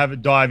have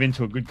it dive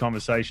into a good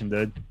conversation,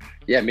 dude.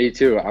 Yeah, me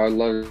too. I would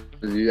love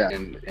to do that.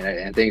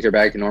 And things are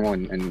back to normal,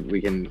 and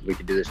we can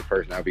do this in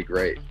person. That would be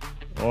great.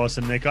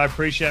 Awesome, Nick. I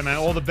appreciate it, man.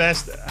 All the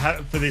best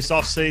for this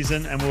off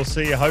season, and we'll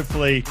see you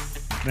hopefully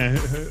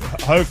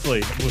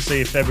we'll see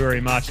you February,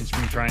 March in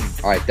spring training.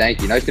 All right.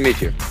 Thank you. Nice to meet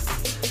you.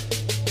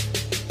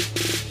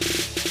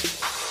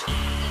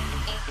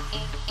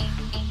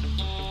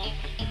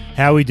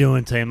 How we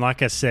doing, team?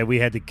 Like I said, we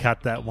had to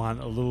cut that one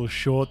a little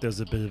short. There was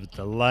a bit of a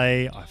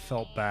delay. I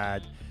felt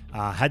bad.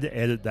 Had to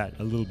edit that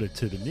a little bit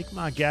too. But Nich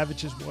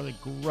Margevicius, what a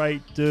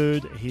great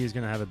dude. He is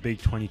going to have a big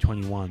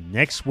 2021.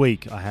 Next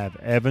week, I have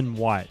Evan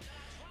White,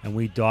 and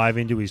we dive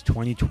into his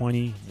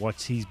 2020,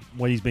 what he's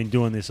been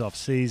doing this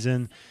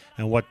offseason,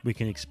 and what we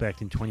can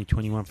expect in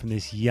 2021 from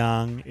this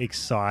young,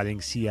 exciting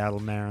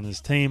Seattle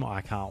Mariners team.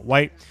 I can't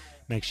wait.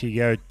 Make sure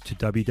you go to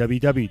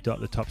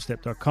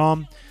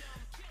www.thetopstep.com.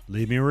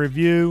 Leave me a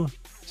review,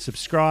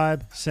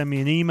 subscribe, send me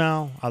an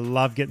email. I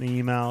love getting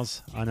the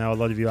emails. I know a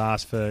lot of you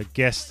ask for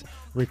guest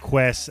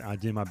requests. I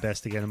do my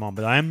best to get them on,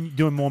 but I am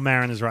doing more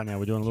Mariners right now.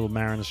 We're doing a little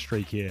Mariners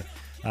streak here.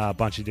 A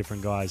bunch of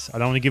different guys. I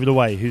don't want to give it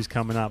away. Who's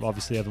coming up?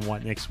 Obviously, Evan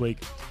White next week.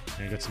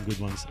 And I've got some good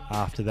ones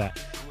after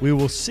that. We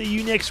will see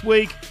you next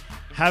week.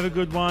 Have a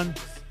good one.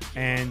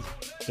 And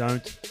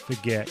don't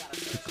forget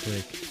to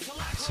click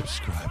that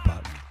subscribe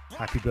button.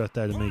 Happy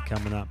birthday to me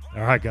coming up.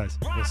 All right, guys.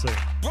 We'll see you.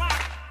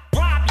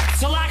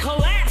 Till I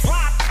collapse,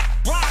 rock,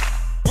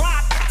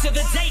 to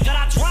the day that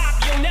I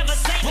drop. You'll never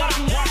say that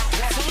I'm not.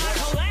 Till I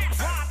collapse.